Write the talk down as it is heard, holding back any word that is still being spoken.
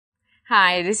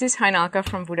Hi, this is Hajnalka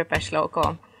from Budapest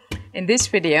Local. In this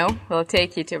video, we'll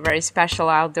take you to a very special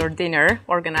outdoor dinner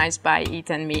organized by Eat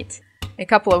and Meet. A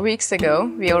couple of weeks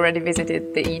ago, we already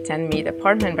visited the Eat and Meet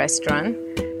apartment restaurant,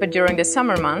 but during the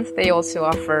summer month, they also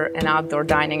offer an outdoor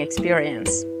dining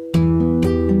experience.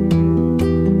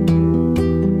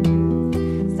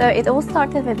 So it all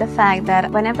started with the fact that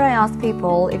whenever I ask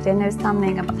people if they know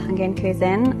something about Hungarian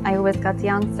cuisine, I always got the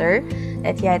answer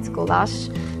that yeah, it's goulash.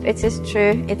 Which is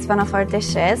true, it's one of our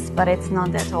dishes, but it's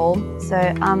not at all. So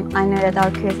I know that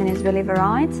our cuisine is really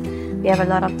varied. We have a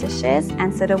lot of dishes,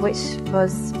 and so the wish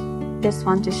was this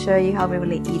one to show you how we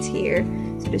really eat here,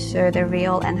 so to show the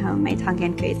real and homemade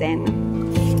Hungarian cuisine.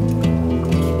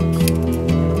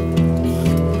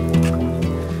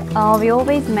 We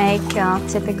always make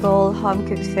typical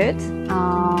home-cooked food,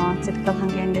 typical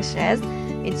Hungarian dishes,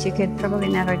 which you could probably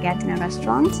never get in a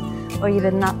restaurant, or you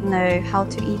would not know how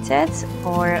to eat it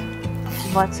or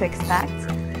what to expect.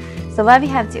 So why we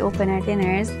have the open-air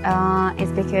dinners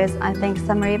is because I think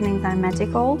summer evenings are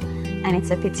magical, and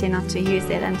it's a pity not to use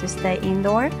it and to stay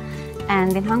indoor.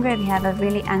 And in Hungary we have a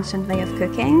really ancient way of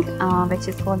cooking, which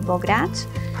is called bograch,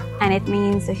 and it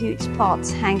means a huge pot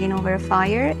hanging over a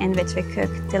fire in which we cook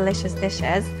delicious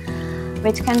dishes,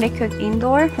 which can be cooked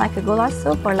indoor, like a goulash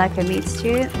soup or like a meat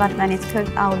stew, but when it's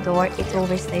cooked outdoor, it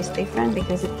always tastes different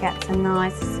because it gets a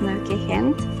nice smoky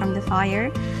hint from the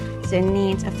fire. So you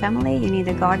need a family, you need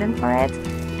a garden for it,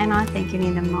 and I think you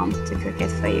need a mom to cook it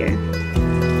for you.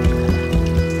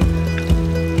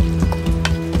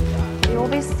 We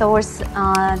always source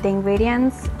the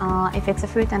ingredients. If it's a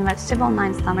fruit and vegetable, now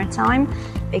in summertime,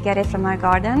 we get it from our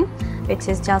garden, which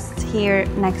is just here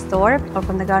next door, or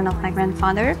from the garden of my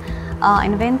grandfather.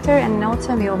 In winter and in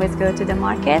autumn, we always go to the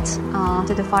market,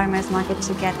 to the farmer's market,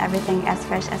 to get everything as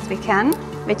fresh as we can,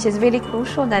 which is really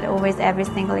crucial that always every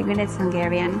single ingredient is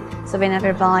Hungarian, so we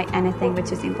never buy anything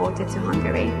which is imported to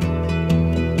Hungary.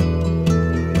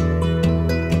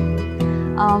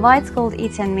 Why it's called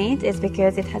Eat and Meet is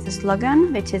because it has a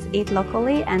slogan, which is Eat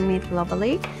locally and meet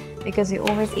globally, because we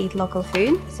always eat local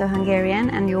food, so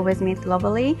Hungarian, and we always meet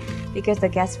globally, because the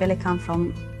guests really come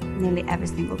from nearly every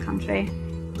single country.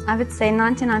 I would say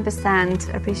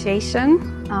 99%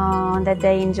 appreciation, that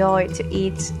they enjoy to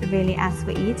eat really as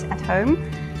we eat at home,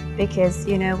 because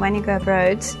you know, when you go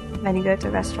abroad, when you go to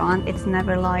a restaurant, it's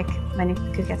never like when you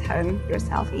cook at home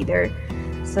yourself either.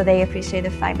 So they appreciate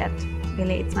the fact that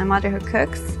really it's my mother who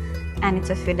cooks, and it's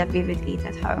a food that we would eat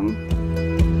at home.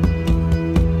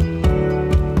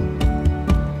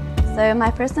 So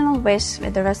my personal wish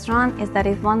with the restaurant is that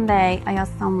if one day I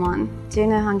ask someone, do you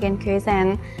know Hungarian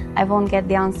cuisine? I won't get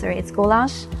the answer, it's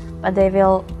goulash, but they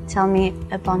will tell me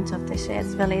a bunch of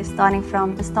dishes, really starting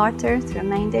from the starter to a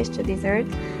main dish to dessert,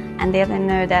 and they will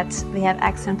know that we have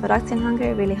excellent products in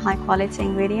Hungary, really high quality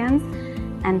ingredients,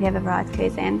 and we have a varied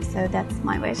cuisine, so that's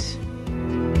my wish.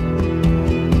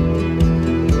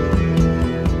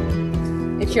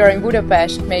 If you're in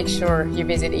Budapest, make sure you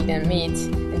visit Eat and Meet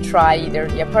and try either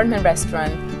the apartment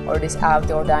restaurant or this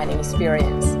outdoor dining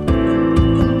experience.